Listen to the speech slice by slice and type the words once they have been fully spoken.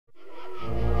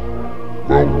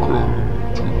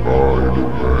Welcome to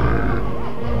FIVE.avi.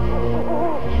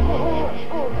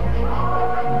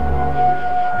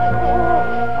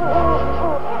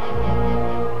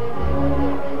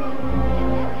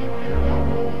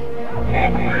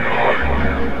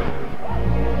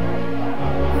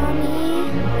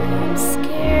 I'm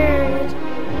scared.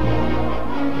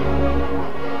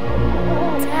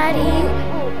 Daddy,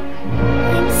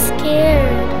 I'm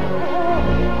scared.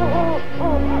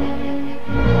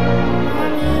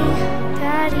 Mommy,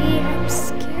 Daddy, I'm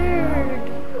scared.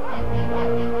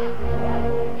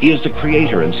 He is the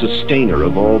creator and sustainer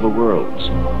of all the worlds,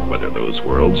 whether those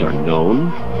worlds are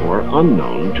known or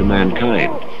unknown to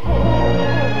mankind.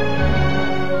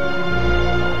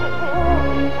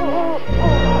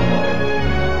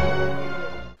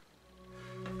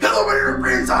 Hello, my dear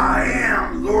friends. I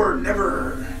am Lord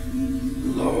Never,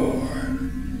 Lord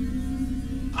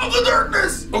of the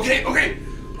Darkness. Okay.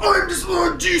 I'm just a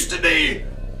little juice today.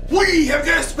 We have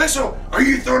got a special. Are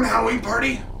you throwing a Halloween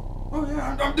party? Oh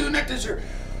yeah, I'm doing that this year.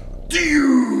 Do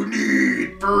you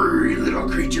need furry little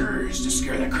creatures to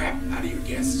scare the crap out of your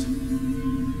guests?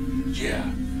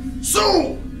 Yeah.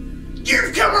 So,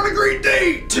 you've come on a great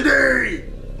day today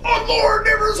on Lord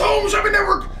Never's Home Shopping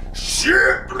Network.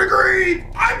 Shit from the grave.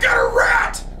 I've got a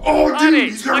rat. Oh, dude,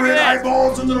 he's got red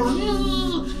eyeballs and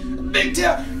little big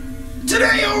tail.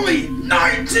 Today only,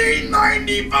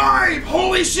 $19.95.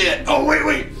 Holy shit. Oh,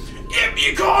 wait. If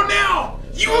you call now,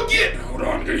 you will get. Hold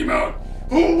on, get him out.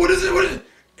 Oh, what is it?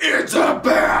 It's a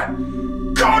bat.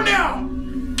 Call now.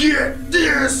 Get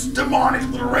this demonic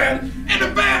little rat and a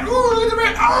bat. Ooh, look at the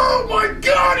rat. Oh my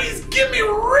God, he's giving me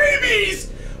rabies.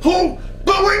 Oh,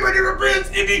 but wait, my dear friends,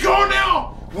 if you call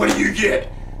now, what do you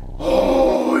get?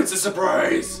 Oh, it's a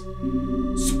surprise.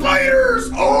 Spiders.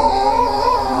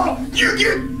 Oh, you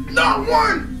get not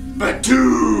one, but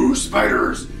two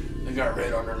spiders. They got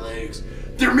red on their legs.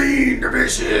 They're mean, they're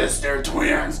vicious, they're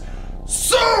twins.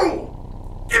 So,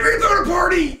 if you're throwing a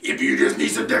party, if you just need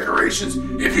some decorations,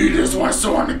 if you just want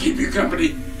someone to keep you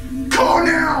company, call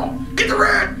now. Get the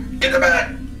rat, get the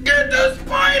bat, get the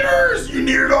spiders. You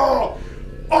need it all.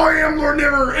 I am Lord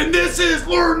Never, and this is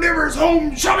Lord Never's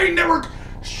Home Shopping Network.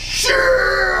 Shit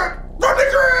from the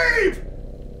grave.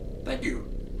 Thank you.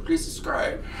 Please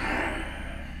subscribe.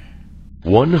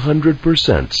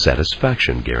 100%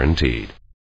 satisfaction guaranteed.